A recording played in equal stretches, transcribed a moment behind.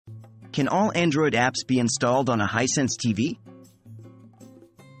Can all Android apps be installed on a Hisense TV?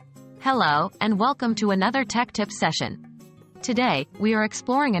 Hello, and welcome to another Tech Tips session. Today, we are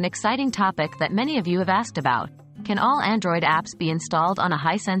exploring an exciting topic that many of you have asked about. Can all Android apps be installed on a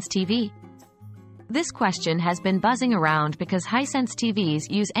Hisense TV? This question has been buzzing around because Hisense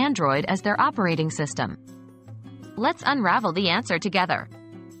TVs use Android as their operating system. Let's unravel the answer together.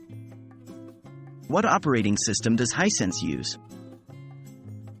 What operating system does Hisense use?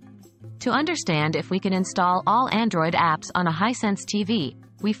 To understand if we can install all Android apps on a Hisense TV,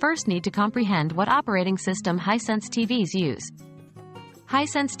 we first need to comprehend what operating system Hisense TVs use.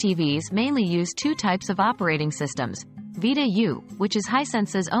 Hisense TVs mainly use two types of operating systems: Vita U, which is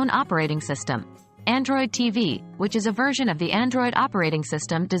Hisense's own operating system, Android TV, which is a version of the Android operating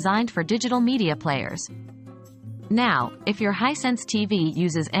system designed for digital media players. Now, if your Hisense TV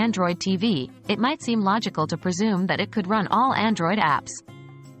uses Android TV, it might seem logical to presume that it could run all Android apps.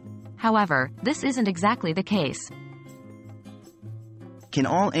 However, this isn't exactly the case. Can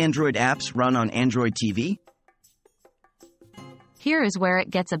all Android apps run on Android TV? Here is where it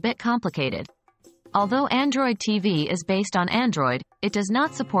gets a bit complicated. Although Android TV is based on Android, it does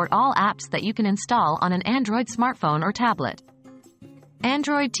not support all apps that you can install on an Android smartphone or tablet.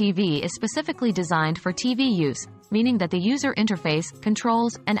 Android TV is specifically designed for TV use, meaning that the user interface,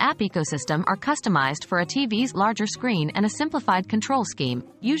 controls, and app ecosystem are customized for a TV's larger screen and a simplified control scheme,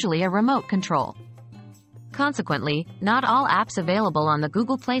 usually a remote control. Consequently, not all apps available on the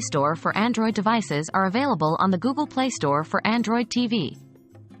Google Play Store for Android devices are available on the Google Play Store for Android TV.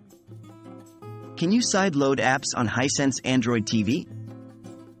 Can you sideload apps on Hisense Android TV?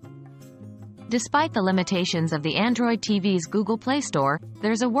 Despite the limitations of the Android TV's Google Play Store,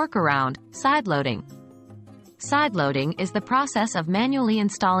 there's a workaround: sideloading. Sideloading is the process of manually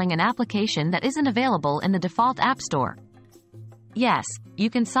installing an application that isn't available in the default App Store. Yes, you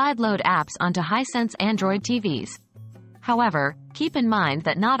can sideload apps onto Hisense Android TVs. However, keep in mind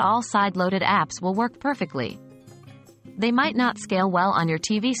that not all sideloaded apps will work perfectly. They might not scale well on your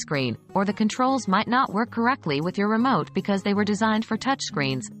TV screen, or the controls might not work correctly with your remote because they were designed for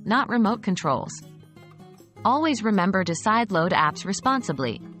touchscreens, not remote controls. Always remember to sideload apps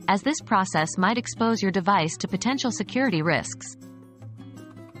responsibly, as this process might expose your device to potential security risks.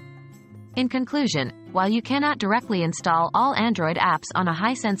 In conclusion, while you cannot directly install all Android apps on a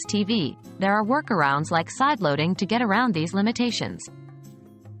Hisense TV, there are workarounds like sideloading to get around these limitations.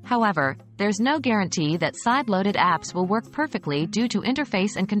 However, there's no guarantee that sideloaded apps will work perfectly due to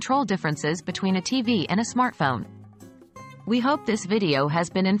interface and control differences between a TV and a smartphone. We hope this video has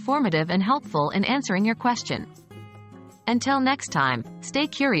been informative and helpful in answering your question. Until next time, stay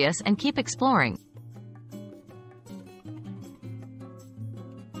curious and keep exploring.